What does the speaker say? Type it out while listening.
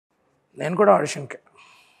నేను కూడా ఆడిషన్కే.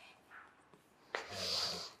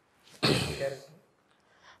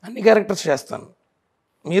 అన్ని క్యారెక్టర్స్ చేస్తాను.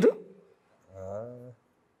 మీరు?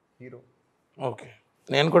 హీరో. ఓకే,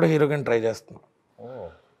 నేను కూడా హీరోగాని ట్రై చేస్తున్నాను.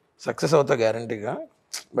 సక్సెస్ అవుతా గ్యారంటీగా,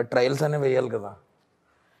 బట్ ట్రయల్స్ అనేవి వేయాలి కదా.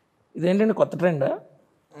 ఇదేంటండి కొత్త ట్రెండా?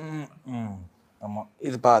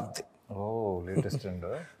 ఇది పాతది. Latest trend.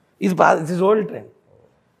 ఇది పాత, ఇది ఓల్డ్ ట్రెండ్.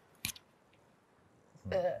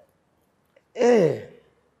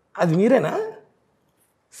 అది మీరేనా?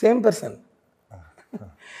 Same person.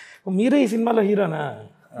 మీరే ఈ సినిమాలో హీరోనా?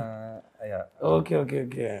 Okay okay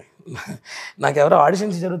okay. నాకు ఎవరో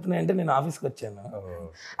ఆడిషన్స్ జరుగుతున్నాయంటే నేను ఆఫీస్కి వచ్చాను.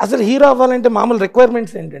 అసలు హీరో అవ్వాలంటే మామూలు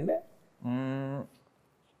రిక్వైర్మెంట్స్ ఏంటండి?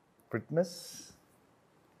 ఫిట్నెస్.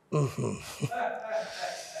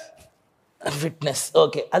 Fitness,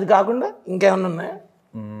 okay. అది కాకుండా ఇంకేమన్నా ఉన్నాయా?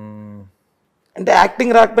 అంటే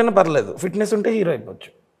యాక్టింగ్ రాకపోయినా పర్లేదు, ఫిట్నెస్ ఉంటే హీరో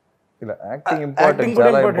అయిపోవచ్చు. ఇలా యాక్టింగ్ ఇంపార్టెంట్,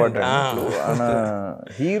 చాలా ఇంపార్టెంట్.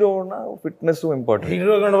 హీరోనా ఫిట్నెస్ ఇంపార్టెంట్.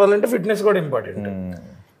 హీరో అవ్వాలంటే ఫిట్నెస్ కూడా ఇంపార్టెంట్.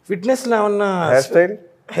 ఫిట్నెస్లో ఏమన్నా హెయిర్ స్టైల్?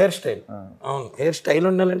 హెయిర్ స్టైల్, అవును. హెయిర్ స్టైల్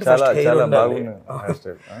ఉండాలంటే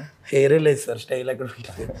హెయిరే లేదు సార్, స్టైల్ ఎక్కడ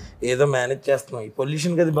ఉంటుంది? ఏదో మేనేజ్ చేస్తున్నాం. ఈ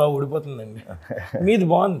పొల్యూషన్కి అది బాగా ఊడిపోతుందండి. మీది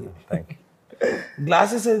బాగుంది.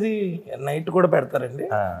 గ్లాసెస్ అది నైట్ కూడా పెడతారండి?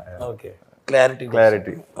 Okay, clarity.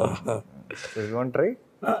 ట్రై.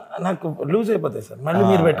 నాకు లూజ్ అయిపోతాయి సార్, మళ్ళీ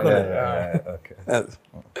మీరు పెట్టుకోలేదు.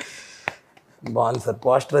 బాగుంది సార్,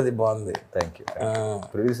 పోస్టర్ అది బాగుంది. Thank you.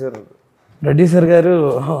 ప్రొడ్యూసర్ గారు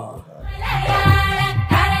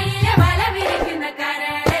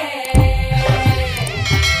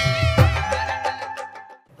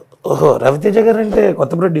ఓహో, రవితేజ గారు అంటే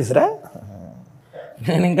కొత్త ప్రొడ్యూసరా?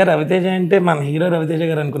 నేను ఇంకా రవితేజ అంటే మన హీరో రవితేజ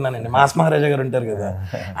గారు అనుకున్నానండి. మాస్ మహారాజా గారు ఉంటారు కదా,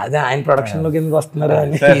 అదే ఆయన ప్రొడక్షన్లోకి ఎందుకు వస్తున్నారా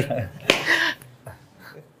అని.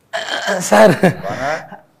 Sir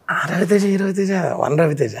Raviteja, hero Raviteja, one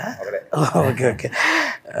Raviteja. Okay okay,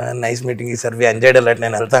 nice meeting sir, we enjoyed a lot.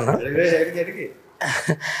 నేను వెళ్తాను.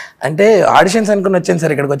 అంటే ఆడిషన్స్ అనుకుని వచ్చాను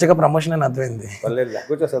సార్, ఇక్కడికి వచ్చాక ప్రమోషన్ అని అర్థమైంది.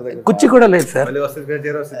 కుర్చీ కూడా లేదు సార్.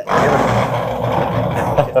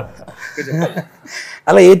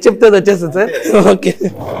 అలా ఏది చెప్తే అది వచ్చేస్తుంది సార్. ఓకే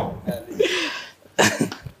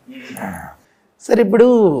సార్, ఇప్పుడు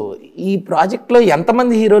ఈ ప్రాజెక్ట్లో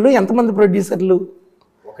ఎంతమంది హీరోలు, ఎంతమంది ప్రొడ్యూసర్లు?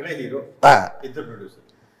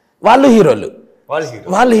 వాళ్ళు హీరోలు.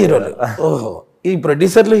 ఓహో, ఈ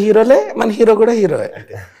ప్రొడ్యూసర్లు హీరోలే, మన హీరో కూడా హీరోయే.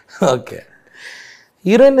 ఓకే.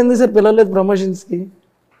 హీరోయిన్ ఎందుకు సార్ పిలవలేదు ప్రమోషన్స్కి?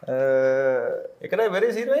 ఇక్కడ very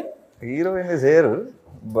heroine is here,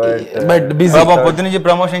 but busy. పొద్దు నుంచి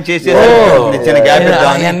ప్రమోషన్ చేసి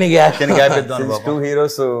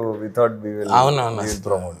అవునవును.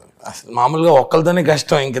 అసలు మామూలుగా ఒక్కరితోనే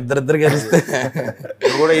కష్టం, ఇంకిద్దరిద్దరు కలిస్తే.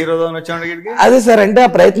 అదే సార్, అంటే ఆ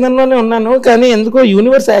ప్రయత్నంలోనే ఉన్నాను, కానీ ఎందుకో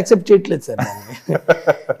యూనివర్స్ యాక్సెప్ట్ చేయట్లేదు సార్.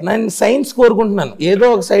 నేను సైన్స్ కోరుకుంటున్నాను, ఏదో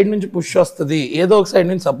ఒక సైడ్ నుంచి పుష్ వస్తుంది, ఏదో ఒక సైడ్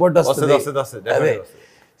నుంచి సపోర్ట్ వస్తుంది. అదే.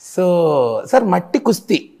 సో సార్, మట్టి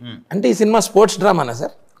కుస్తీ అంటే ఈ సినిమా స్పోర్ట్స్ డ్రామానా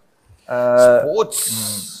సార్? స్పోర్ట్స్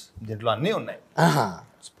దీంట్లో అన్నీ ఉన్నాయి.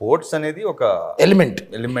 స్పోర్ట్స్ అనేది ఒక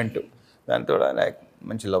ఎలిమెంట్. దాంతో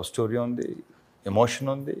మంచి లవ్ స్టోరీ ఉంది, ఎమోషన్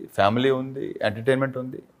ఉంది, ఫ్యామిలీ ఉంది, ఎంటర్టైన్మెంట్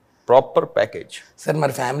ఉంది, ప్రాపర్ ప్యాకేజ్. సార్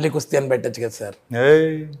మరి ఫ్యామిలీ కుస్తీ అని పెట్టచ్చు కదా సార్?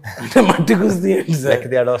 అంటే మట్టి కుస్తీ ఏంటి సార్?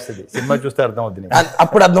 తేడా వస్తుంది, సినిమా చూస్తే అర్థం అవుతుంది.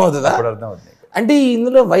 అప్పుడు అర్థం అవుతుందా? అప్పుడు అర్థం అవుతుంది. అంటే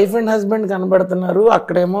ఇందులో వైఫ్ అండ్ హస్బెండ్ కనబడుతున్నారు,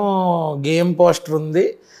 అక్కడేమో గేమ్ పోస్టర్ ఉంది.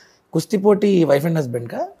 కుస్తీ పోటీ వైఫ్ అండ్ హస్బెండ్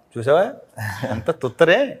కా? చూసావా ఎంత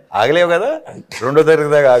తుత్తరే, ఆగలేవు కదా. 2వ తారీఖు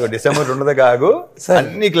దాకా ఆగు, డిసెంబర్ 2 దాకా ఆగు,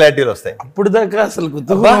 అన్ని క్లారిటీలు వస్తాయి. అప్పుడు దాకా అసలు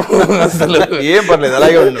అసలు ఏం పర్లేదు,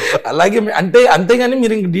 అలాగే ఉండు. అలాగే అంటే అంతేగాని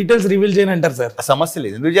మీరు ఇంక డీటెయిల్స్ రివీల్ చేయని అంటారు సార్? సమస్య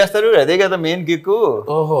లేదు, ఎందుకు చేస్తారు, అదే కదా మెయిన్ కిక్.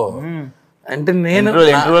 ఓహో, అంటే నేను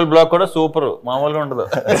ఇంటర్వల్ బ్లాక్ కూడా సూపర్, మామూలుగా ఉండదు.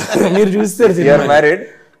 మీరు చూస్తారు. Married?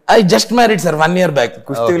 I just married sir 1 year back.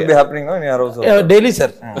 Kusti will be happening no in your house? Daily sir.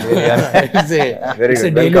 It's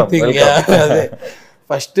a daily thing. అదే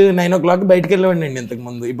ఫస్ట్ 9 o'clock బయటకు వెళ్ళేవాడిని అండి ఇంతకు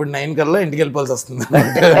ముందు. ఇప్పుడు 9 కల్లా ఇంటికి వెళ్ళిపోవాల్సి వస్తుంది.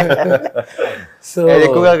 సో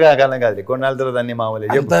ఎక్కువగా కాదు, కొన్నాళ్ళ తర్వాత అన్ని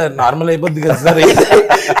మామూలు అంతా నార్మల్ అయిపోద్ది కదా సార్.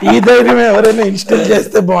 ఈ ధైర్యం ఎవరైనా ఇన్స్టాల్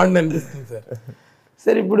చేస్తే బాగుంది అనిపిస్తుంది సార్.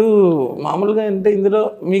 సార్ ఇప్పుడు మామూలుగా అంటే ఇందులో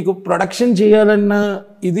మీకు ప్రొడక్షన్ చేయాలన్న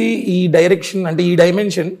ఇది, ఈ డైరెక్షన్ అంటే ఈ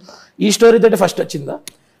డైమెన్షన్ ఈ స్టోరీ తోటి ఫస్ట్ వచ్చిందా?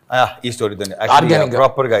 ఈ స్టోరీతో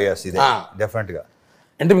ప్రాపర్గా డెఫినెట్ గా.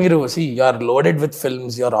 అంటే మీరు you are loaded with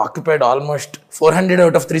films, you are occupied almost 400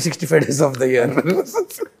 out of 365 days of the year.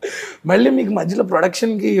 మళ్ళీ మీకు మధ్యలో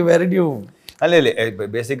ప్రొడక్షన్కి వేర్ డు యూ? లేదు,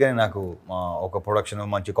 బేసిక్గా నాకు ఒక ప్రొడక్షన్,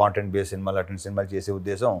 మంచి కాంటెంట్ బేస్ సినిమాలు, అటువంటి సినిమాలు చేసే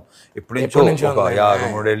ఉద్దేశం ఇప్పుడు నుంచి ఒక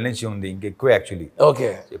 2-3 ఏళ్ళ నుంచి ఉంది, ఇంకెక్కువ యాక్చువల్లీ. ఓకే,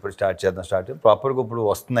 ఇప్పుడు స్టార్ట్ ప్రాపర్గా ఇప్పుడు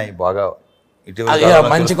వస్తున్నాయి బాగా,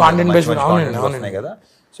 మంచి కాంటెంట్ బేస్ వస్తున్నాయి కదా.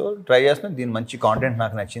 సో ట్రై చేస్తున్నాను. దీని మంచి కాంటెంట్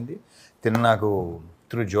నాకు నచ్చింది. నాకు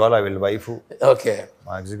త్రూ జ్వాల వీళ్ళ వైఫ్, ఓకే,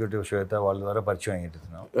 మా ఎగ్జిక్యూటివ్ శ్వేత వాళ్ళ ద్వారా పరిచయం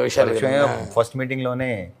అయ్యింటున్నాం. ఫస్ట్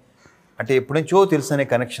మీటింగ్లోనే అంటే ఎప్పటి నుంచో తెలుసు అనే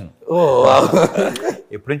కనెక్షన్,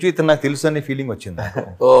 ఎప్పటి నుంచో ఇతను నాకు తెలుసు అనే ఫీలింగ్ వచ్చింది.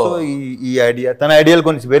 సో ఈ ఐడియా, తన ఐడియాలు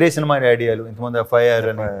కొన్ని వేరే సినిమా ఐడియాలు, ఇంతమంది FIR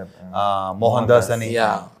అని, మోహన్ దాస్ అని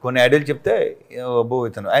కొన్ని ఐడియాలు చెప్తే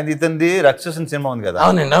ఇతనిది రాక్షసన్ సినిమా ఉంది కదా,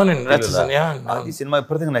 ఈ సినిమా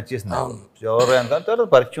ఎప్పటికీ నచ్చేసింది. ఎవరు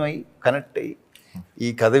పరిచయం అయ్యి కనెక్ట్ అయ్యి ఈ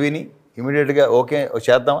కథ విని ఇమీడియట్ గా ఓకే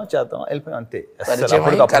చేద్దామా వెళ్ళిపోయాం అంతే.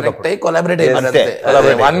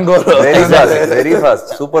 Very fast,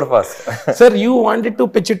 super fast. Sir, you wanted to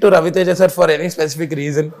pitch it to Ravi Teja sir for any specific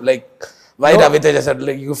reason? Like, why Ravi Teja sir?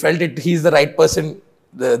 Like, you felt he's the right person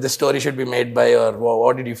the story should be made by, or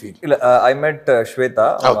what did you feel? I met Shweta,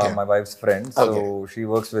 my wife's friend, so she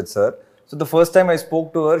works with sir. So the first time I spoke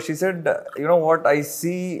to her, she said, you know what, I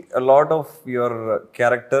see a lot of your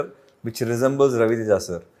character which resembles Ravi Teja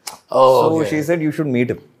sir. She said you should meet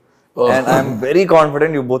him. And I'm very confident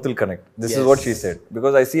you both will connect. This is what she said,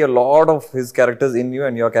 because I see a lot of his characters in you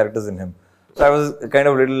and your characters in him. So I was kind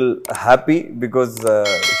of a little happy because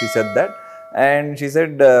she said that. And she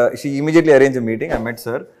said she immediately arranged a meeting. I met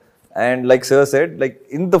sir, and like sir said, like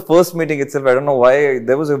in the first meeting itself, I don't know why,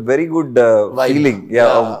 there was a very good feeling,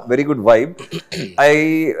 a very good vibe.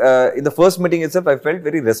 In the first meeting itself, I felt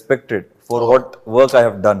very respected for what work I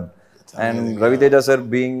have done. And Ravi Teja sir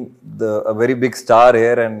being a very big star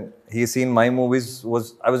here, and he's seen my movies,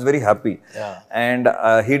 I was very happy. And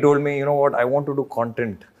he told me, you know what, I want to do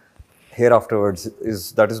content here afterwards.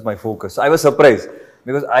 That is my focus. I was surprised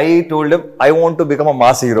because I told him I want to become a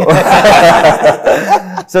mass hero.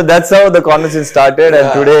 So that's how the conversation started. And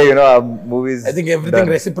today, you know, our movies, I think everything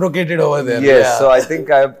reciprocated over there. Yes. So I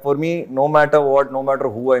think for me, no matter what, no matter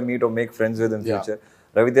who I meet or make friends with in future,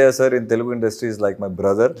 Ravi Teja sir in Telugu industry is like my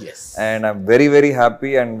brother. Yes. And I'm very, very happy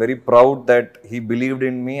and very proud that he believed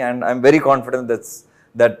in me, and I'm very confident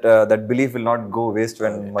that belief will not go waste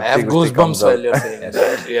when I have goosebumps while you're saying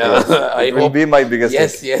that. It will be my biggest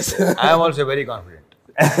hit. Yes. I am also very confident.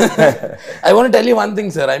 I want to tell you one thing,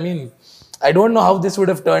 sir. I mean, I don't know how this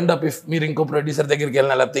would have turned up if మీరు ఇంకో producer దగ్గరికి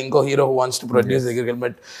వెళ్ళినా, లేకపోతే ఇంకో hero who wants to produce దగ్గరికి వెళ్ళి,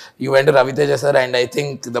 but you went to Ravi Teja sir, and I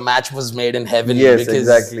think the match was made in heaven. Yes,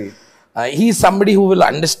 exactly. He's somebody who will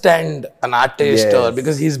understand an artist, or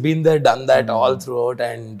because he's been there, done that all throughout,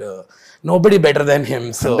 and nobody better than him.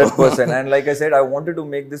 So 100%. And like I said, I wanted to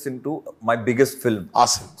make this into my biggest film.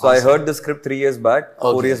 Awesome. So I heard the script 3 years back,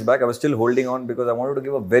 4 years back. I was still holding on because I wanted to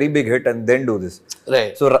give a very big hit and then do this.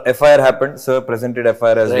 Right. So FIR happened. Sir presented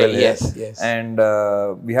FIR as well. Yes. And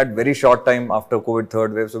we had very short time after COVID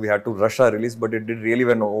third wave, so we had to rush our release, but it did really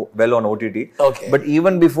well on OTT. Okay. But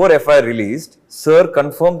even before FIR released, Sir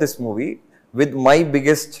confirmed this movie with my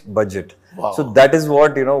biggest budget. Wow. So that is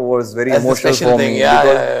what, you know, was very emotional for me.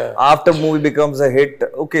 Because after movie becomes a hit,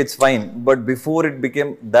 okay, it's fine. But before it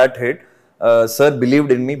became that hit, sir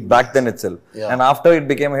believed in me back then itself. And after it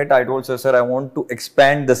became a hit, I told sir, I want to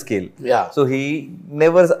expand the scale. So he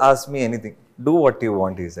never asked me anything. Do what you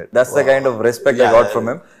want, he said. That's the kind of respect I got from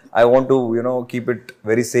him. I want to, you know, keep it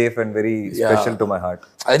very safe and very special to my heart.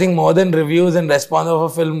 I think more than reviews and response of a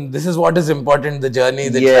film, this is what is important: the journey,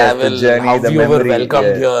 the travel, the journey, how the you were memory.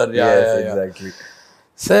 welcomed here. Exactly.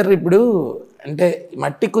 Sir, ఇప్పుడు అంటే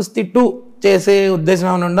మట్టి కుస్తీ 2 చేసే ఉద్దేశం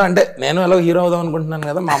ఏమైనా ఉందా? అంటే నేను ఎలా హీరో అవుదాం అనుకుంటున్నాను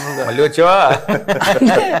కదా మామూలుగా. మళ్ళీ వచ్చావా?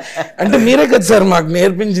 అంటే మీరే కదా సార్ మాకు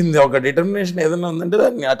నేర్పించింది, ఒక డిటర్మినేషన్ ఏదైనా ఉందంటే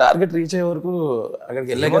దాన్ని ఆ టార్గెట్ రీచ్ అయ్యే వరకు అక్కడికి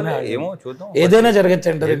వెళ్ళాక ఏమో చూద్దాం, ఏదైనా జరగచ్చు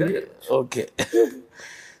అంటారు. ఓకే.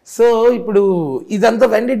 సో ఇప్పుడు ఇదంతా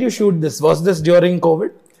when did you shoot this? Was this during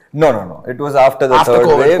COVID? No. It was after the third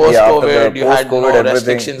COVID, wave. Post-COVID, you had no everything.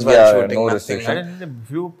 restrictions while shooting, no nothing. restrictions. And in the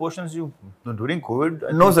few portions you during COVID?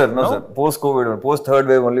 No, sir. Post-COVID, post-third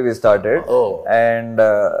wave only we started. And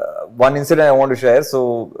one incident I want to share. So,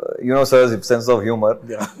 you know, sir's sense of humor.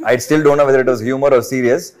 I still don't know whether it was humor or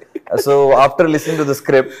serious. So, after listening to the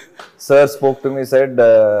script, sir spoke to me, said,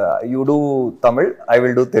 you do Tamil, I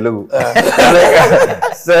will do Telugu.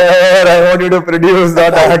 Sir, I want you to produce,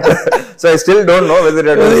 not act. So, I still don't know whether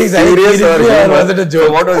it was serious or humor. Was it a joke?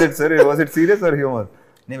 So what was it, sir? Was it serious or humor?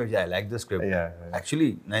 I like the script. Actually,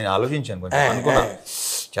 నేను ఆలోచించాను కొంచెం, అనుకున్నా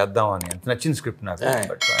చేద్దామని, ఎంత నచ్చింది script నాకు.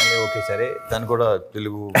 But finally okay సరే, తను కూడా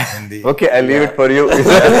Telugu, Hindi. Okay, I'll leave it for you.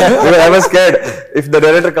 I was scared. If the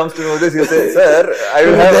director comes to know this, he'll say, sir, I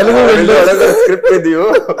will have another script with you.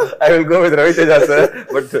 I will go with Ravi Teja, sir.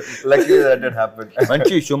 But luckily that didn't happen.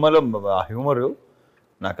 మంచి హ్యూమర్లో humour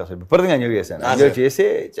నాకు అసలు విపరీతంగా enjoy చేశాను. Enjoy చేసే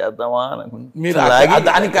చేద్దామా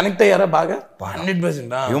దానికి connect అయ్యారా బాగా?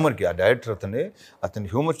 100%. హ్యూమర్కి ఆ డైరెక్టర్ అతని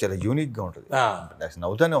హ్యూమర్ చాలా యూనిక్గా ఉంటుంది.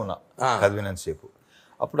 నవ్వుతానే ఉన్నా కథ వినంతసేపు.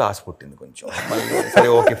 అప్పుడు ఆశ పుట్టింది కొంచెం. సరే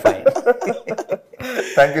okay fine.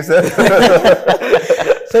 Thank you sir.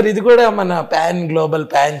 Sir ఇది కూడా మన గ్లోబల్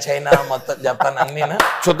చైనా మొత్తం జపాన్ అన్నీనా?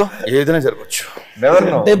 చూద్దాం, ఏదైనా జరగచ్చు.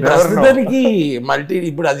 అంటే ప్రస్తుతానికి మల్టీ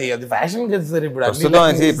ఇప్పుడు అది ఫ్యాషన్ కదా సార్. ఇప్పుడు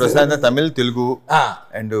ప్రస్తుతం తమిళ్, తెలుగు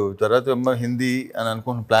అండ్ తర్వాత హిందీ అని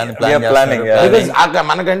అనుకుంటున్న ప్లానింగ్.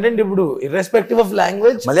 మన కంటెంట్ ఇప్పుడు irrespective of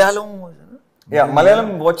language Malayalam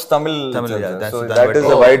watch Tamil. So that is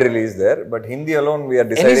a wide release there. But Hindi alone we are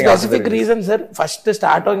deciding. Any specific reason, sir? First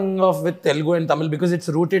starting off with Telugu and Tamil because it's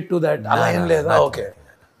rooted to that. Okay.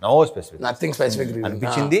 No specific. Nothing specific reason.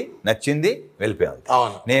 అనిపించింది, నచ్చింది, వెళ్ళిపోయాను.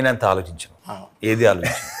 నేనంత ఆలోచించను, ఏది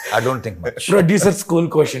ఆలోచించను. I don't think much. Producer school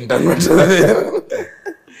quotient అన్నమాట.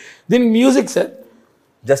 Then music, sir.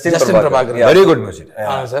 Justin Prabhakar. Very good music.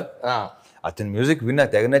 Sir. అతని music విన్నా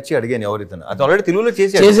తెగ నచ్చి అడిగాను ఎవరు ఇతను. అతను ఆల్రెడీ తెలుగులో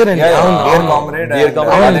చేశారు.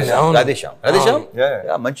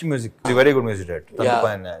 మంచి music, very good music director.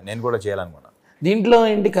 నేను కూడా చేయాలనుకున్నా. దీంట్లో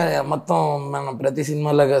ఏంటి మొత్తం మనం ప్రతి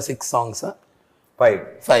సినిమాలాగా 6 songs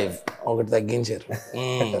 5 ఒకటి తగ్గించారు.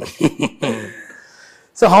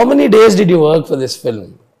 So how many days did you work for this film?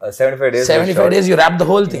 75 days. 75 days you wrapped the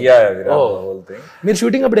whole thing? Yeah, we wrapped the whole thing. మీరు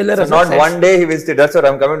షూటింగ్ అప్పుడు వెళ్ళారా? Not one day he visited. That's what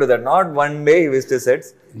I'm coming to that. Not one day he visited sets.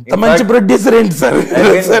 మంచి producer ఏంటి sir?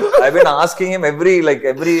 I've been asking him every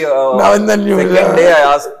now and then second day I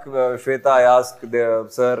ask Shweta, I ask the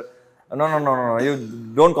sir, no, you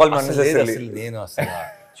don't call me unnecessarily. నేను అసలు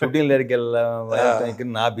shooting దగ్గరికి వెళ్ళాను,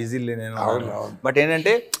 నా బిజీలే నేను. But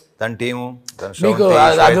ఏంటంటే తన టీము,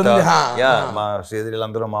 మా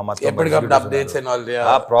శ్రీధరులందరూ మా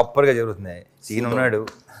ప్రాపర్ గా జరుగుతున్నాయి. సీన్ ఉన్నాడు,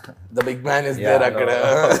 the big man is there akkada.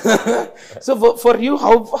 So for you,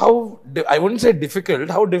 how I wouldn't say difficult,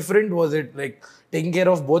 how different was it, like taking care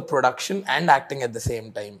of both production and acting at the same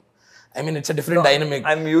time? I mean, it's a different dynamic.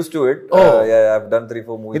 I'm used to it. Yeah, I've done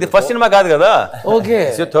 3-4 movies. This first cinema kaadu kada? Okay.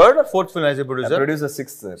 It's your third or fourth film as a producer? I produced the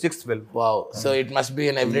sixth film. Wow. So it must be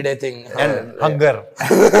an everyday thing. And hunger.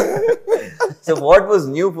 So what was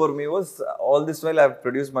new for me was all this while I've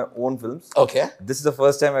produced my own films. Okay. This is the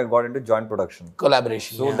first time I got into joint production.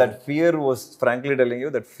 Collaboration. So that fear was, frankly telling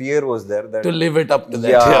you, that fear was there. That to live it up to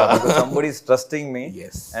that. Yeah, because somebody's trusting me.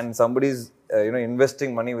 Yes. And somebody's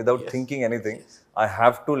investing money without thinking anything. Yes. I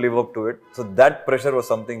have to live up to it. So that pressure was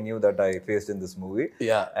something new that I faced in this movie.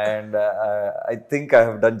 Yeah. And I think I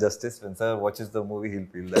have done justice. When sir watches the movie,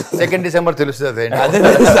 he'll feel that. 2nd December తెలుస్తుంది.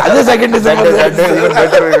 అదే 2nd December. Even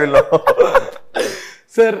better we will know.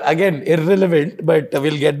 Sir, again, irrelevant, but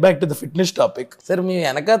we'll get back to the fitness topic. Sir, మీ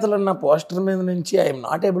వెనకాతలో ఉన్న poster మీద నుంచి I am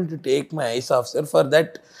not able to take my eyes off, sir. For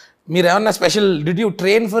that, మీరు ఏమన్నా special did you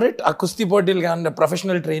train for it? ఆ కుస్తీ పోటీలు ఏమన్నా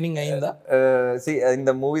professional training అయిందా? See, in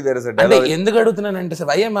the movie there is a dialogue. అంటే ఎందుకు అడుగుతున్నానంటే sir,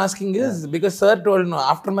 why I'm asking is because sir told no,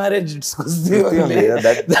 after marriage it's kusti only.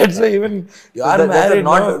 That's why even you are married.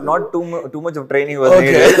 Not too much of training was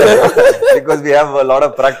needed because we have a lot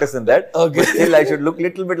of practice in that. Okay. But still I should look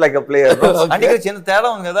little bit like a player. అంటే ఇక్కడ చిన్న తేడా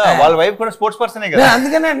ఉంది కదా, వాళ్ళ wife కూడా sports పర్సనే కదా.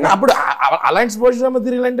 అందుకనే అప్పుడు అలాంటి స్పోర్ట్స్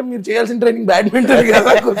మెటీరియల్ అంటే మీరు చేయాల్సిన ట్రైనింగ్ బ్యాడ్మింటన్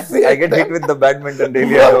కదా. I get hit with the badminton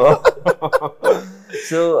daily.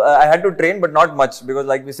 So I had to train, but not much, because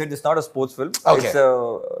like we said, it's not a sports film. Okay. It's a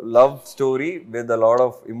love story with a lot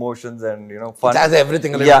of emotions and fun. It has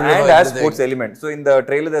everything. And has sports element. So in the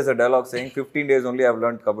trailer there's a dialogue saying 15 days only I've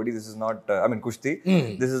learned kabaddi. This is not kushti.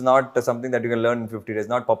 This is not something that you can learn in 50 days.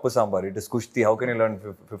 Not pappu sambar. It is kushti. How can you learn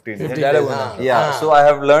 15 days? 15 days. Yeah. So I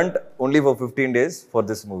have learned only for 15 days for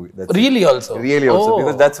this movie. That's really it. also? Really also.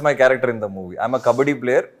 Because that's my character in the movie. I'm a kabaddi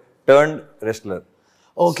player turned wrestler.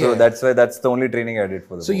 Okay. So that's the only training I did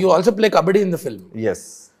for the movie. You also play kabaddi in the film? Yes.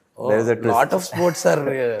 There is a twist. Lot of sports are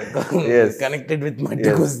connected with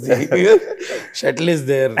Matti Kusthi. Shuttle is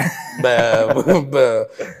there.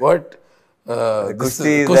 What?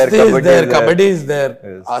 Kusti is there. Kabaddi is there.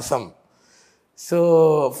 Yes. Awesome. So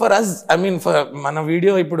for us, I mean, for mana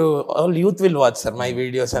video, ipudu all youth will watch, sir, my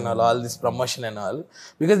videos and all this promotion and all.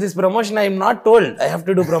 Because this promotion, I am not told I have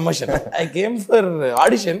to do promotion. I came for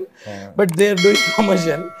audition, but they are doing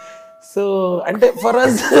promotion. So, ante for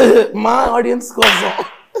us, మా audience కోసం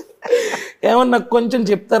ఏమన్నా కొంచెం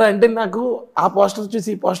చెప్తారా అంటే, నాకు ఆ poster చూసి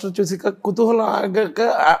ఈ పోస్టర్ చూసి కుతూహలం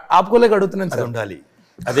ఆపుకోలేక అడుగుతున్నాను సార్. ఉండాలి,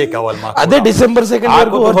 అదే కావాలి మాకు, అదే December 2nd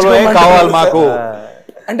వరకు కావాలి మాకు.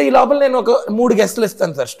 అంటే ఈ లోపల నేను ఒక 3 గెస్ట్లు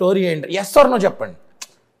ఇస్తాను సార్, స్టోరీ ఏంటి, ఎస్ ఆర్ నో చెప్పండి,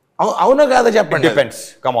 అవునో కాదా చెప్పండి. Depends,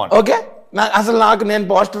 come on. ఓకే, అసలు నేను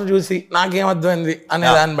పోస్టర్ చూసి నాకేం అర్థమైంది అనే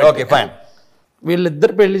దాన్ని బట్టి. Okay fine.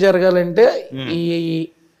 వీళ్ళిద్దరు పెళ్లి జరగాలంటే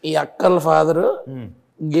ఈ అక్కల ఫాదర్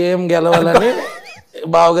గేమ్ గెలవాలని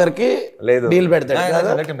బావగారికి డీల్ పెడతాడు.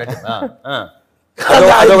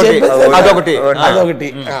 అదొకటి.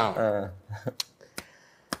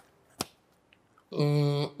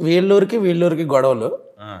 వీళ్ళూరికి గొడవలు,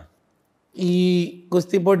 ఈ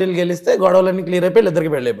కుస్తీ పోటీలు గెలిస్తే గొడవలన్నీ క్లియర్ అయిపోయి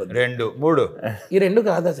ఇద్దరికి పెళ్ళి అయిపోతుంది. 2 3 ఈ 2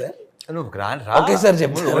 కాదా సార్? ఓకే సార్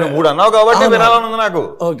చెప్పు. 3 అన్నావు కాబట్టి వినాలనుంది నాకు.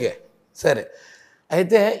 ఓకే సరే.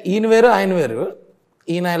 అయితే ఈయన వేరు ఆయన వేరు.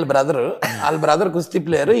 ఈయన వాళ్ళ బ్రదర్ కుస్తీ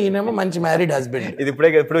ప్లేయర్, ఈయనేమో మంచి మ్యారీడ్ హస్బెండ్. ఇది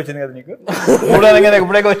ఇప్పుడే వచ్చింది కదా నీకు? 3 అనగానే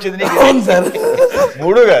ఇప్పుడే వచ్చింది నీకు? అవును సార్.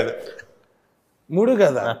 3 కాదు 3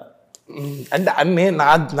 కదా. అంటే అన్నీ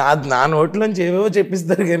నా నోట్లోంచి ఏవేవో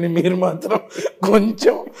చెప్పిస్తారు కానీ మీరు మాత్రం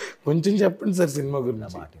కొంచెం చెప్పండి సార్ సినిమా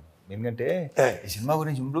గురించి. ఎందుకంటే ఈ సినిమా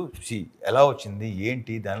గురించి ఇప్పుడు చూసి ఎలా వచ్చింది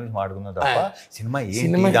ఏంటి దాని గురించి మాట్లాడుకుందాం తప్ప సినిమా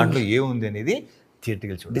ఏంటి దాంట్లో ఏముంది అనేది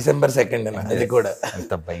థియేటర్కి చూడండి. December 2nd అది కూడా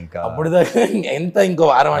అంత భయంకర. అప్పుడు దాకా ఇంకో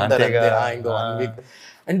వారం అంటారు, ఇంకో 1 week.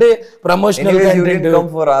 అంటే promotional content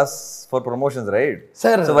for us for promotions, right?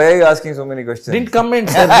 Sir, so why are you asking so many questions? Didn't comment,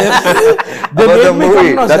 sir. They made me come.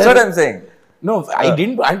 No, that's what I'm saying. No, I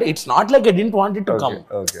didn't. And it's not like I didn't want it to come.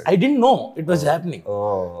 Okay. I didn't know it was happening.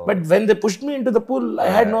 But when they pushed me into the pool, I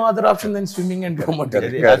had no other option than swimming and promoting.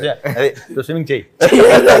 అదే swimming చేయి.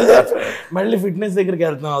 మళ్ళీ fitness దగ్గరికి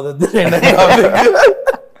వెళ్తున్నాం అవుతుంది.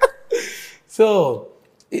 So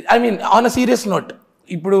I mean, on a serious note,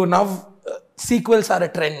 ఇప్పుడు now sequels are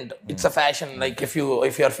a trend. It's a fashion. Like if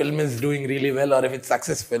your film is doing really well or if it's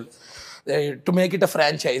successful, to make it a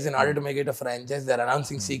franchise, in order to make it a franchise, they're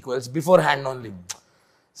announcing sequels beforehand only.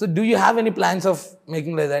 So do you have any plans of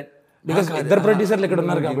making like that? Because ఇద్దరు ప్రొడ్యూసర్లు ఇక్కడ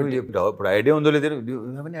ఉన్నారు కాబట్టి. ఇప్పుడు idea ఉందో లేదో,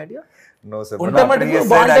 idea? No sir. ఉంటే మటుకు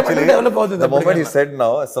బాగుంటే మటుకు డెవలప్ అవుతుంది. The moment he said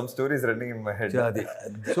now, some story is running in my head.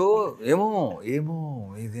 So ఏమో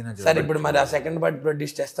ఏదైనా సార్ ఇప్పుడు మరి ఆ సెకండ్ పార్ట్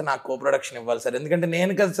ప్రొడ్యూస్ చేస్తే నాకు కో ప్రొడక్షన్ ఇవ్వాలి సార్. ఎందుకంటే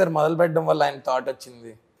నేను కదా సార్ మొదలు పెట్టడం వల్ల ఆయన థాట్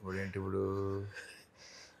వచ్చింది. ఇప్పుడు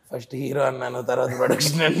ఫస్ట్ హీరో అన్నాను, తర్వాత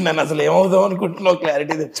ప్రొడక్షన్ అంటున్నాను. అసలు ఏమవుదాం అనుకుంటున్నావు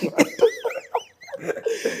క్లారిటీ తెచ్చుకో.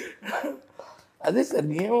 అదే సార్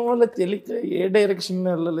ఏమో వల్ల తెలియక ఏ డైరెక్షన్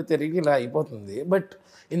వల్ల తిరిగి ఇలా అయిపోతుంది. బట్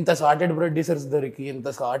ఇంత సార్టెడ్ ప్రొడ్యూసర్స్ దొరికి, ఇంత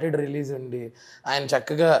సార్టెడ్ రిలీజ్ ఉండి, ఆయన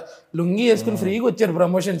చక్కగా లుంగి వేసుకుని ఫ్రీగా వచ్చారు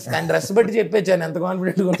ప్రమోషన్స్. ఆయన డ్రెస్ బట్టి చెప్పేచ్చాను ఎంత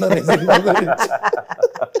కాన్ఫిడెంట్గా ఉన్నారు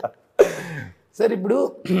సార్. ఇప్పుడు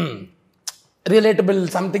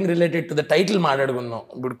something related to the title మాట్లాడుకుందాం.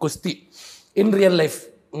 ఇప్పుడు కుస్తీ ఇన్ రియల్ లైఫ్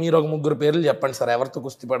మీరు ఒక 3 పేర్లు చెప్పండి సార్, ఎవరితో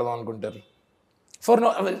కుస్తీ పడదాం అనుకుంటారు? ఫర్ నో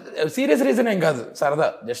సీరియస్ రీజన్ ఏం కాదు, సరదా,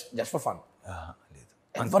 జస్ట్ ఫర్ ఫన్.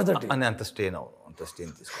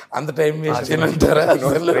 అంత టైం వేస్ట్ చేయనంటారా?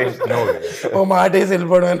 ఓ మాట వేసి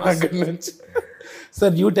వెళ్ళిపోవడం అక్కడి నుంచి.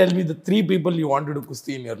 Sir you tell me the 3 people you want to do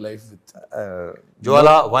కుస్తీ in your life with.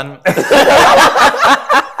 Jwala 1,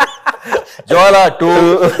 Jwala 2,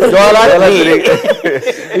 Jwala 3.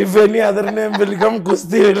 If any other name will come,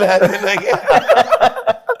 కుస్తీ will happen again.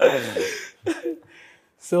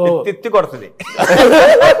 సో తిత్తి కొడుతుంది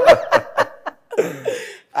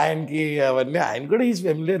ఆయనకి అవన్నీ. ఆయన కూడా is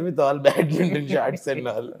familiar with all badminton shots and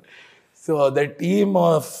all. So the team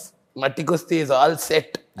of మట్టి కుస్తీ is all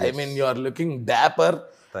set. I mean you are looking dapper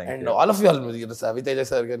and all of you all, Ravi Teja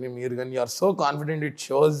sir కానీ మీరు కానీ, you are so confident. It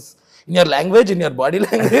shows in your language, in your body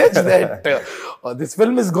language, that this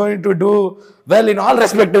film is going to do well in all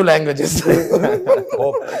respective languages.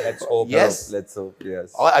 Let's hope. Yes. Let's hope. Yes.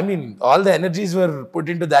 I mean, all the energies were put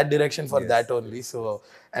into that direction for that only. So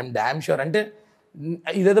I'm damn sure. అంటే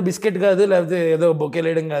ఇదేదో biscuit కాదు, లేకపోతే ఏదో bouquet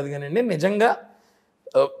వేయడం కాదు కానీ నిజంగా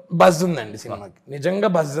buzz ఉందండి సినిమాకి. నిజంగా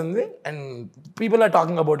బజ్ ఉంది. And people are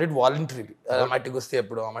talking about it voluntarily. మట్టి కుస్తీ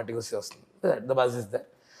ఎప్పుడు మట్టి కుస్తీ వస్తుంది, the buzz is that.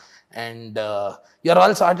 And you're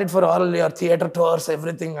all sorted for all your theater tours,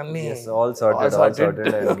 everything. Yes, all sorted.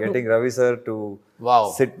 And getting Ravi sir to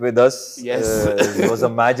sit with us, yes, was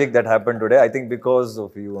a magic that happened today. I think because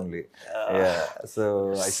of you only. So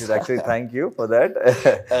I should actually thank you for that.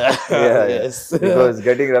 Yes. Because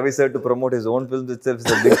getting Ravi sir to promote his own films itself is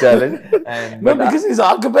a big challenge. Because he's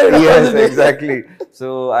occupied. Yes, exactly. So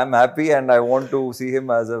I'm happy and I want to see him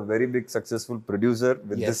as a very big successful producer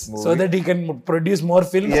with this movie. So that he can produce more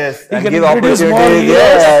films. Yes. He and can give introduce more opportunities.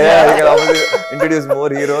 heroes. He can introduce more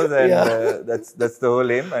heroes, and that's the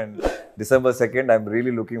whole aim. And December 2nd, I'm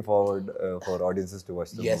really looking forward for audiences to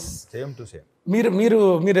watch the yes movie. Same to same.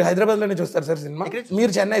 మీరు హైదరాబాద్ లోనే చూస్తారు sir cinema?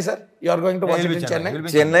 మీరు Chennai sir? You are going to watch it in Chennai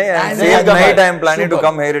and same night I'm planning to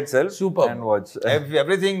come here itself. Superb. And watch. If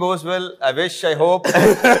everything goes well, I wish, I hope,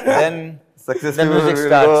 then successful music will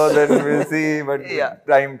starts. go, then we'll see, but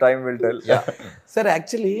time will tell. Sir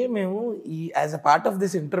actually మేము as a part of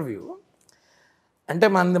this interview, అంటే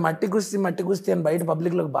మనది మట్టి కుస్తీ అని బయట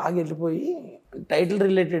పబ్లిక్లోకి బాగా వెళ్ళిపోయి title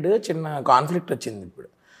related చిన్న కాన్ఫ్లిక్ట్ వచ్చింది. ఇప్పుడు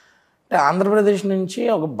అంటే ఆంధ్రప్రదేశ్ నుంచి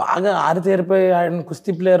ఒక బాగా ఆరితేరిపోయి ఆయన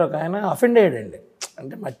కుస్తీ ప్లేయర్ ఒక ఆయన అఫెండ్ అయ్యాడండి.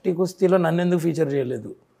 అంటే మట్టి కుస్తీలో నన్ను ఎందుకు ఫీచర్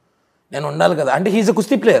చేయలేదు, నేను ఉండాలి కదా. అంటే హీజ్ అ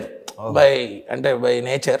కుస్తీ ప్లేయర్ బై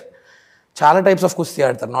నేచర్. చాలా టైప్స్ ఆఫ్ కుస్తీ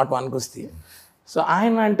ఆడతారు, నాట్ వన్ కుస్తీ. సో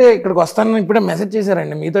ఆయన అంటే ఇక్కడికి వస్తానని ఇప్పుడే మెసేజ్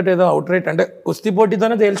చేశారండి, మీతో ఏదో అవుట్ రైట్ అంటే కుస్తీ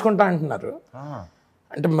పోటీతోనే తేల్చుకుంటా అంటున్నారు.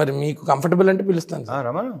 అంటే మరి మీకు కంఫర్టబుల్ అంటే పిలుస్తాను సార్.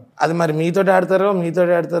 అది మరి మీతో ఆడతారో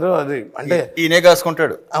అది అంటే ఈయనే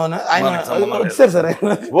కాసుకుంటాడు. అవునా? ఆయన వచ్చారు సార్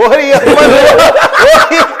ఆయన.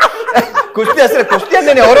 కుస్తీ అసలు కుస్తీ అని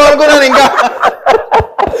నేను ఎవరో అనుకున్నాను ఇంకా.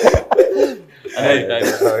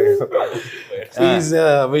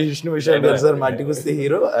 విష్ణు విశాల్ గారు సార్, మట్టి కుస్తీ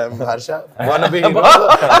హీరో. హర్ష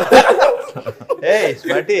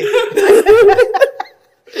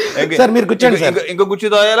సార్. మీరు కూర్చోండి సార్. ఇంకో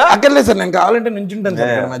కూర్చోదోయాలా? అక్కర్లేదు సార్, నేను కావాలంటే నుంచుంటాను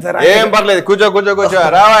సార్. ఏం పర్లేదు, కూర్చో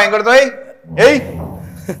రావా ఇంకోటితో.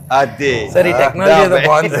 అదే సార్ ఈ టెక్నాలజీ ఏదో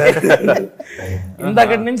బాగుంది సార్.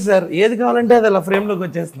 ఇంతకటి నుంచి సార్ ఏది కావాలంటే అది అలా ఫ్రేమ్ లోకి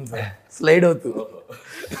వచ్చేస్తుంది సార్, స్లైడ్ అవుతూ.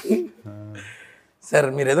 సార్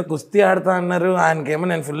మీరు ఏదో కుస్తీ ఆడతా అన్నారు, ఆయనకేమో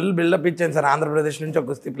నేను ఫుల్ బిల్డప్ ఇచ్చాను సార్. ఆంధ్రప్రదేశ్ నుంచి ఒక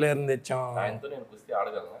కుస్తీ ప్లేయర్ని తెచ్చాం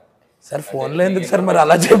సార్. ఫోన్లో ఎందుకు సార్ మరి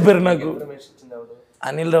అలా చెప్పారు నాకు?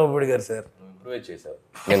 అనిల్ రావిపూడి గారు సార్.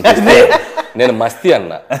 నేను మస్తీ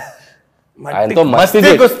అన్నా, ఆయనతో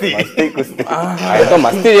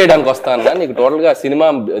మస్తీ చేయడానికి వస్తా అన్నా. నీకు టోటల్ గా సినిమా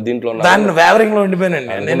దీంట్లో దాన్ని వేవరింగ్ లో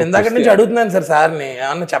ఉండిపోయానండి నేను. ఇందాక నుంచి అడుగుతున్నాను సార్ సార్ని,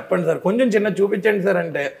 ఏమన్నా చెప్పండి సార్, కొంచెం చిన్న చూపించండి సార్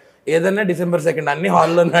అంటే ఏదన్నా December 2 అన్ని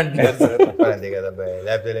హాల్లోనే అంటున్నారు సార్.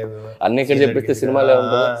 అన్ని ఇక్కడ చెప్పిస్తే సినిమాలో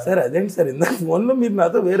సార్. అదేంటి సార్ ఇందాక ఫోన్ లో మీరు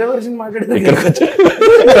నాతో వేరే వర్షన్ మాట్లాడారు,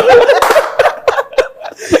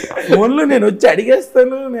 ఫోన్ లో నేను వచ్చి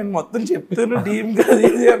అడిగేస్తాను, నేను మొత్తం చెప్తాను టీమ్ కాదు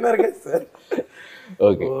ఇది అన్నారు కదా సార్.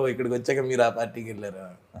 ఓకే, ఇక్కడికి వచ్చాక మీరు ఆ పార్టీకి వెళ్ళారా?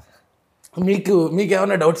 మీకు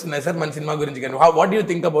ఏమైనా డౌట్స్ ఉన్నాయి సార్ మన సినిమా గురించి? కానీ వాట్ యూ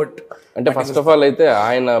థింక్ అబౌట్ అంటే ఫస్ట్ ఆఫ్ ఆల్ అయితే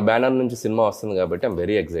ఆయన బ్యానర్ నుంచి సినిమా వస్తుంది కాబట్టి ఐఎమ్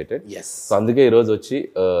వెరీ ఎక్సైటెడ్. సో అందుకే ఈ రోజు వచ్చి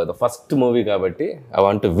ద ఫస్ట్ మూవీ కాబట్టి I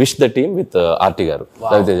want to wish the team with RT గారు,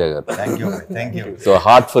 రవి తేజ గారు. సో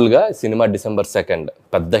హార్ట్ఫుల్ గా సినిమా December 2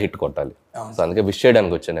 పెద్ద హిట్ కొట్టాలి. సో అందుకే విష్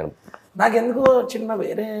చేయడానికి వచ్చాను నేను. నాకెందుకు చిన్న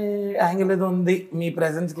వేరే యాంగిల్ ఏదో ఉంది మీ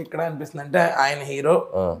ప్రెసెన్స్ కి ఇక్కడ అనిపిస్తుంది. అంటే ఆయన హీరో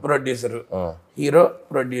ప్రొడ్యూసర్,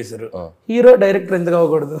 హీరో డైరెక్టర్ ఎందుకు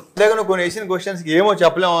అవ్వకూడదు? కొన్ని వేసిన క్వశ్చన్స్ ఏమో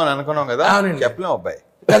చెప్పలేము అని అనుకున్నాం కదా, చెప్పలేము అబ్బాయి.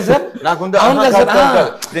 నాకు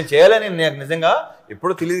నేను చేయాలని నాకు నిజంగా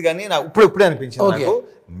ఎప్పుడు తెలియదు, కానీ నాకు ఇప్పుడే అనిపించింది, నాకు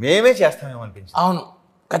మేమే చేస్తామేమో అనిపించింది. అవును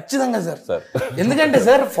ఖచ్చితంగా సార్. ఎందుకంటే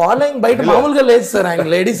సార్ ఫాలోయింగ్ బయట మామూలుగా లేదు సార్. ఆయన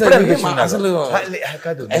లేడీస్ అసలు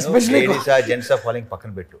ఎస్పెషల్లీ జెంట్స్ ఫాలోయింగ్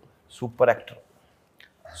పక్కన పెట్టు, సూపర్ యాక్టర్,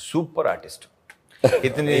 సూపర్ ఆర్టిస్ట్.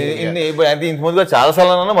 ఇతని ముందుగా చాలా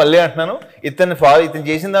సార్లు అన్నాను, మళ్ళీ అంటున్నాను, ఇతను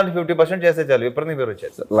చేసిన దాంట్లో 50% చేస్తే చాలు, విపరీతం పేరు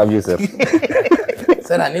వచ్చేది sir. Love you sir.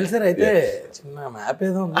 Sir Anil sir అయితే చిన్న మ్యాప్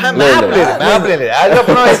ఏదో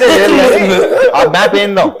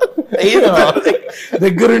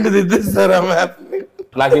దగ్గరుండి దిద్దిస్తారు ఆ మ్యాప్.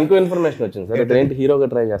 నాకు ఇంకో ఇన్ఫర్మేషన్ వచ్చింది సార్, ఇక్కడ ఏంటి హీరోగా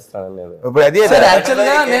ట్రై చేస్తాను లేదు.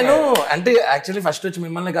 యాక్చువల్గా నేను అంటే యాక్చువల్లీ ఫస్ట్ వచ్చి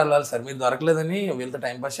మిమ్మల్ని కలవాలి సార్, మీరు దొరకలేదని వీళ్ళతో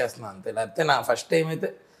టైం పాస్ చేస్తున్నాను అంతే. లేకపోతే నా ఫస్ట్ టైం అయితే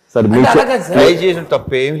ట్రై చేసిన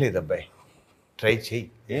తప్పు ఏం లేదు అబ్బాయి, ట్రై చేయి,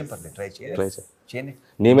 ఏం పర్లేదు, ట్రై చేయి.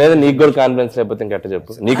 నీ మీద నీకు కూడా కాన్ఫిడెన్స్ లేకపోతే ఇంకెట్ట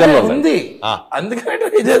చెప్పు, నీకన్నా ఉంది అందుకనే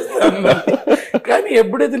ట్రై చేస్తాను. కానీ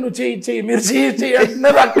ఎప్పుడైతే నువ్వు చెయ్యి మీరు చెయ్యి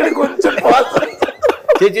అంటున్నారు అక్కడ కొంచెం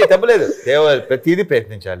తప్పలేదు, ప్రతిదీ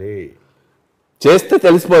ప్రయత్నించాలి, చేస్తే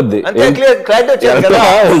తెలిసిపోద్ది.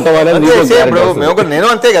 నేను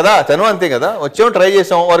అంతే కదా, తను అంతే కదా, వచ్చాము ట్రై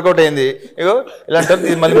చేసాం, వర్కౌట్ అయింది, ఇగో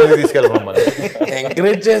ఇలాంటి మళ్ళీ తీసుకెళ్ళాం.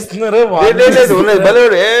 ఎంకరేజ్ చేస్తున్నారు.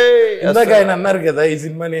 ఇందాక ఆయన అన్నారు కదా ఈ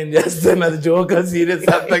సినిమా నేను చేస్తాను, అది జోక్ సీరియస్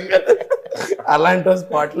అర్థం కదా, అలాంటి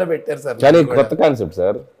స్పాట్ లో పెట్టారు సార్. కానీ కొత్త కాన్సెప్ట్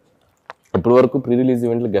సార్. ఇప్పటి వరకు ప్రీ రిలీజ్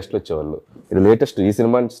ఈవెంట్లు గెస్ట్లు వచ్చేవాళ్ళు, ఇది లేటెస్ట్ ఈ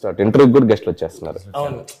సినిమా స్టార్ట్ ఇంటర్వ్యూ కూడా గెస్ట్లు వచ్చేస్తున్నారు.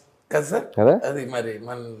 అవును కదా. అది మరి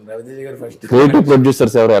మన రవి తేజ గారు ఫస్ట్ క్రియేటివ్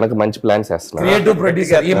ప్రొడ్యూసర్స్ ఎవరు వెనక మంచి ప్లాన్స్ చేస్తున్నారు. క్రియేటివ్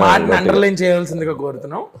ప్రొడ్యూసర్ ఈ మాటని అండర్లైన్ చేయాల్సిందిగా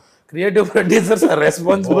కోరుతున్నాం. Creative producers are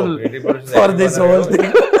responsible for this whole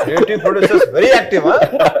thing. Creative producers very active.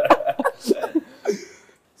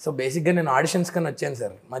 So బేసిక్గా నేను ఆడిషన్స్ కన్నా వచ్చాను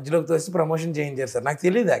సార్, మధ్యలోకి తోసి ప్రమోషన్ చేయించారు సార్. నాకు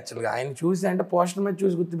తెలియదు యాక్చువల్గా, ఆయన చూసి అంటే పోస్టర్ మీద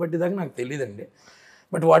చూసి గుర్తుపట్టేదాకా నాకు తెలియదండి.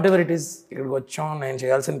 But what ever it is, ఇక్కడికి వచ్చాం, నేను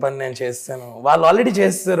చేయాల్సిన పని నేను చేస్తాను. వాళ్ళు ఆల్రెడీ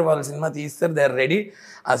చేస్తారు, వాళ్ళు సినిమా తీస్తారు, దే ఆర్ రెడీ.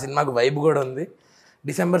 ఆ సినిమాకు వైబ్ కూడా ఉంది.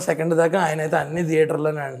 December 2 దాకా ఆయన అయితే అన్ని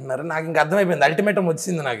థియేటర్లోనే అంటున్నారు. నాకు ఇంకా అర్థమైపోయింది, అల్టిమేటం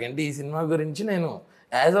వచ్చింది నాకేంటి ఈ సినిమా గురించి నేను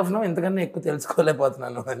యాజ్ ఆఫ్ నో ఇంతకన్నా ఎక్కువ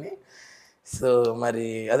తెలుసుకోలేకపోతున్నాను అని. సో మరి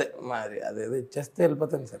అదేదో ఇచ్చేస్తే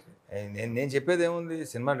వెళ్ళిపోతాను సార్. నేను చెప్పేది ఏముంది,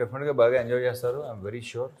 సినిమా డెఫినెట్ గా బాగా ఎంజాయ్ చేస్తారు, ఐఎమ్ వెరీ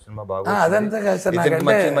షూర్. సినిమా బాగా అదంతా కాదు సార్,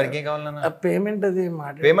 మరికేం కావాలన్నా పేమెంట్ అది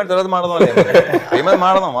పేమెంట్ తర్వాత మాడదాం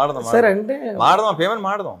సార్. అంటే పేమెంట్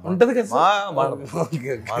మాడదాం ఉంటది కదా.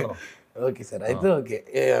 ఓకే సార్, అయితే ఓకే.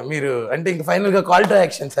 మీరు అంటే ఇంకా ఫైనల్ గా కాల్ టు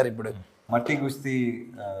యాక్షన్ సార్. ఇప్పుడు Matti Kusthi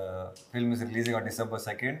film is releasing on December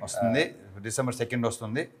 2nd. వస్తుంది December 2nd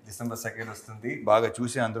వస్తుంది. December 2nd వస్తుంది. బాగా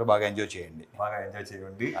చూసి అందరూ బాగా ఎంజాయ్ చేయండి.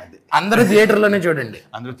 అందరూ థియేటర్లోనే చూడండి.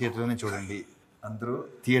 అందరూ థియేటర్లోనే చూడండి. అందరూ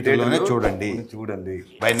థియేటర్లోనే చూడండి.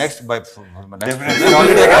 By next definitely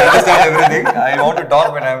already I understand everything. I want to talk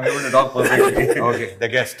when I am able to talk perfectly. Okay,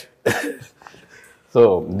 the guest. So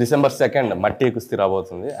December 2nd మట్టి కుస్తీ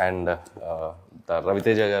రాబోతుంది అండ్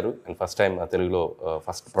రవితేజ గారు అండ్ ఫస్ట్ టైం తెలుగులో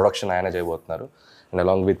ఫస్ట్ ప్రొడక్షన్ ఆయన చేయబోతున్నారు and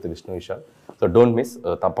along with Vishnu Vishal. So don't miss,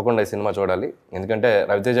 తప్పకుండా ఈ cinema చూడాలి. ఎందుకంటే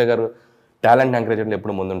రవితేజ గారు టాలెంట్ ఎంకరేజ్మెంట్లో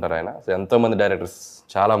ఎప్పుడు ముందుంటారు ఆయన. సో ఎంతోమంది డైరెక్టర్స్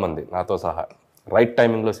చాలామంది నాతో సహా రైట్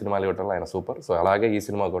టైమింగ్లో సినిమాలు ఇవ్వడంలో ఆయన సూపర్. సో అలాగే ఈ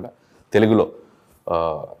సినిమా కూడా తెలుగులో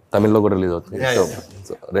తమిళ్లో కూడా రిలీజ్ అవుతుంది.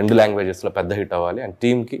 సో 2 లాంగ్వేజెస్లో పెద్ద హిట్ అవ్వాలి అండ్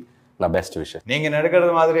టీమ్కి నా బెస్ట్ విషయం. நீங்கள்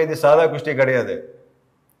நடக்கிறது மாதிரி இது சாதா குஸ்தி கிடையாது,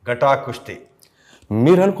 గటా కుస్తీ.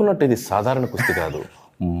 మీరు అనుకున్నట్టు ఇది సాధారణ కుస్తీ కాదు,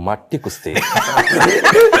 మట్టి కుస్తీ.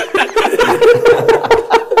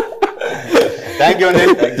 Thank you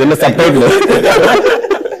Anil.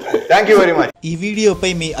 Thank you very much. ఈ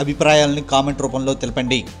వీడియోపై మీ అభిప్రాయాలను కామెంట్ రూపంలో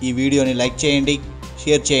తెలపండి. ఈ వీడియోని లైక్ చేయండి,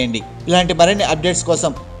 షేర్ చేయండి. ఇలాంటి మరిన్ని అప్డేట్స్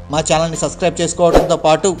కోసం మా ఛానల్ని సబ్స్క్రైబ్ చేసుకోవడంతో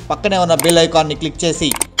పాటు పక్కనే ఉన్న బెల్ ఐకాన్ని క్లిక్ చేసి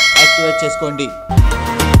యాక్టివేట్ చేసుకోండి.